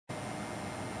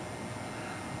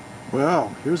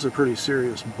Well, here's a pretty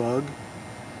serious bug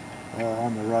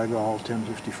on the Rigol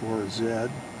 1054Z.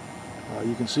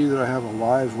 You can see that I have a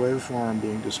live waveform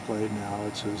being displayed now.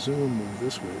 It's a zoom of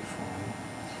this waveform.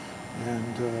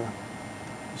 And the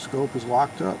scope is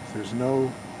locked up. There's no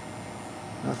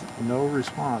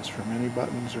response from any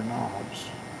buttons or knobs.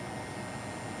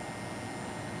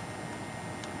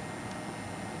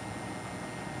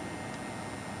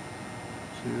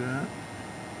 See that?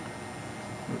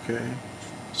 Okay,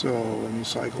 so let me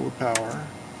cycle the power.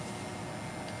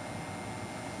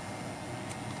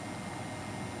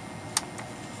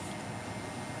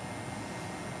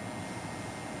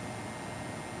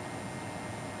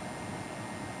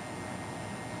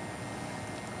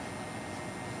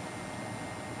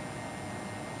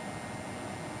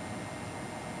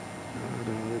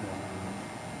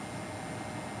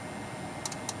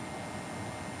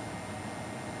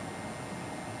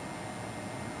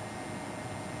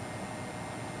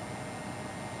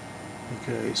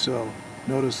 Okay, so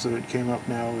notice that it came up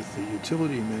now with the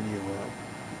utility menu up.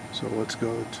 So let's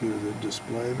go to the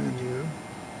display menu,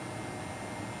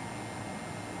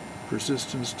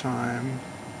 persistence time,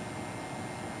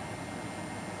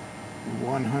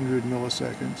 100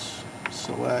 milliseconds,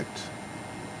 select,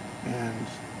 and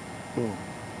boom,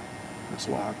 it's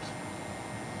locked.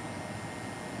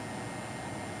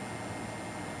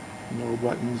 No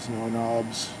buttons, no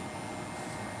knobs.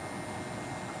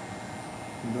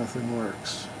 Nothing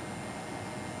works.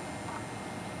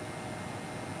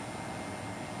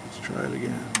 Let's try it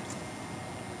again.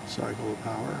 Cycle the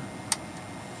power.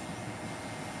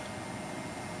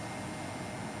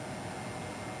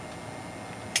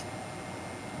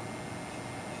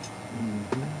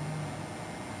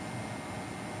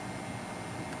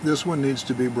 This one needs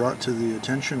to be brought to the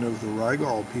attention of the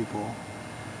Rigol people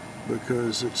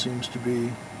because it seems to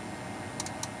be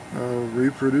a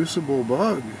reproducible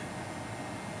bug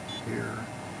here.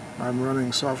 I'm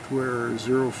running software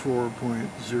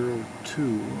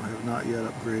 04.02. I have not yet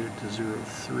upgraded to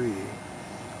 03.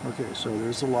 Okay, so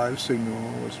there's the live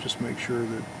signal. Let's just make sure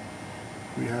that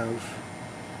we can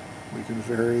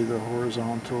vary the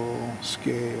horizontal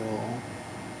scale,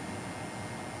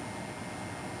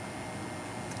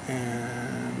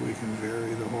 and we can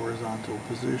vary the horizontal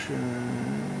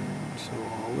position. So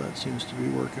all that seems to be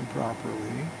working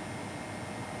properly.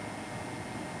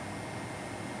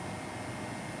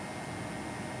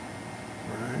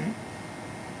 Right.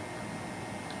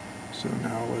 So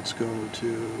now let's go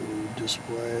to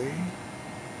display,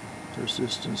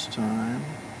 persistence time,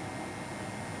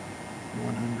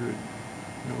 100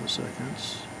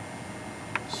 milliseconds,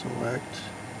 select,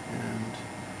 and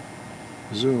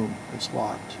zoom. It's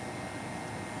locked.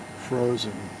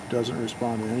 Frozen. Doesn't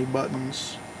respond to any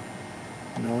buttons,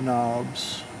 no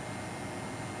knobs.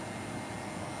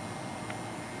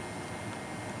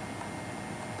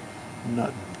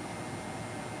 Nothing.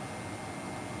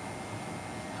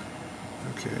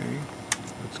 Okay,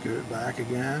 let's get it back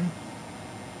again.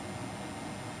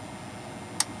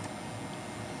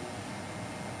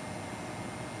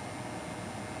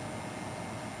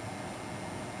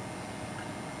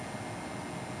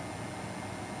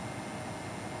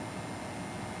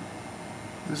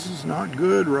 This is not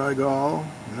good, Rigol.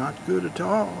 Not good at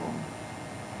all.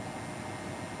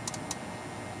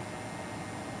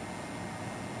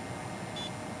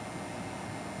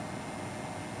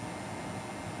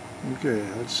 Okay,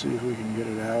 let's see if we can get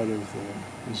it out of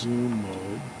the zoom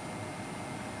mode.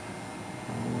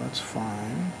 Oh, that's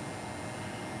fine.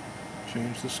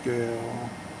 Change the scale.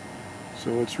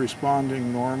 So it's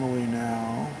responding normally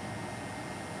now.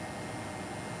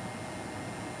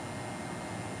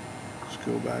 Let's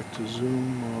go back to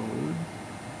zoom mode.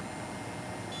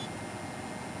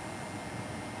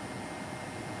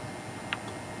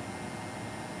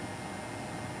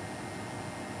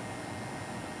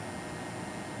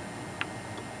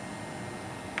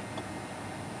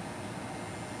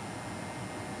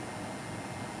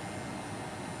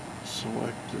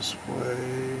 Select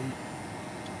display,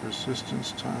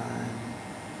 persistence time,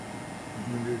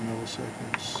 100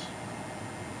 milliseconds.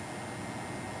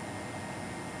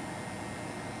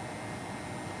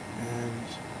 And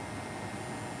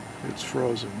it's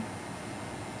frozen.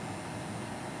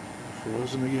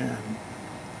 Frozen again.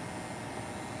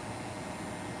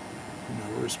 No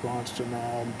response to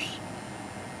knobs.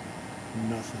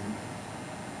 Nothing.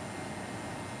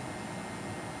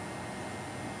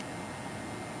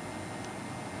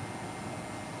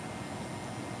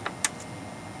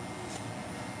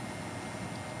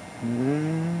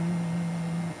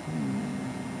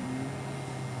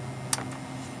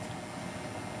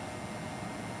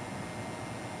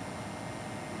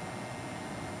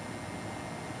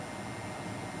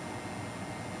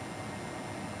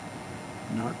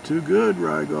 Not too good,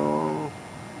 Rigol.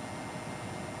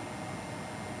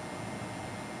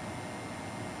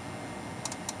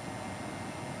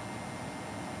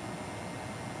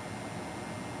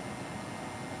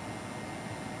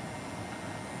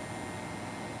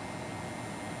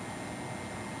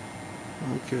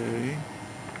 Okay.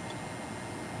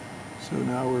 So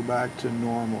now we're back to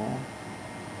normal.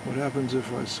 What happens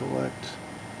if I select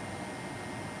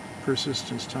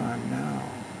persistence time now?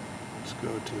 Let's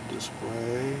go to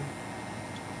display,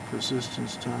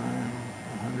 persistence time,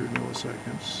 100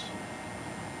 milliseconds.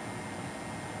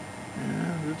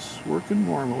 And it's working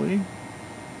normally.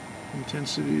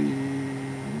 Intensity,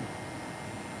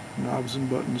 knobs and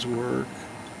buttons work.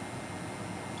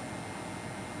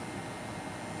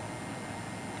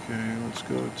 Okay, let's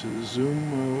go to zoom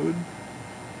mode.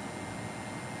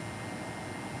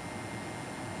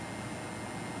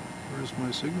 Where's my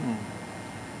signal?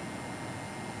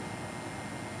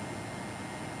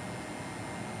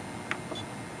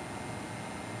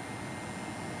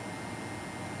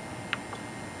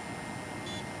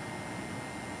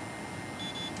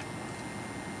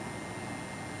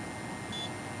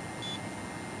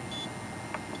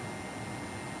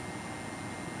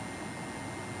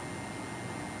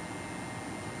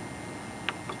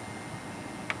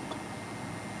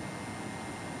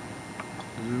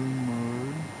 Zoom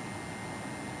mode.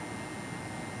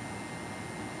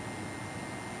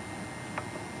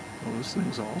 Well, this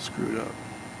thing's all screwed up.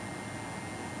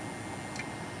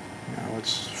 Now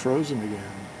it's frozen again.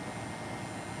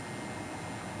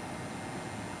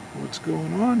 What's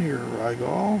going on here,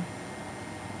 Rigol?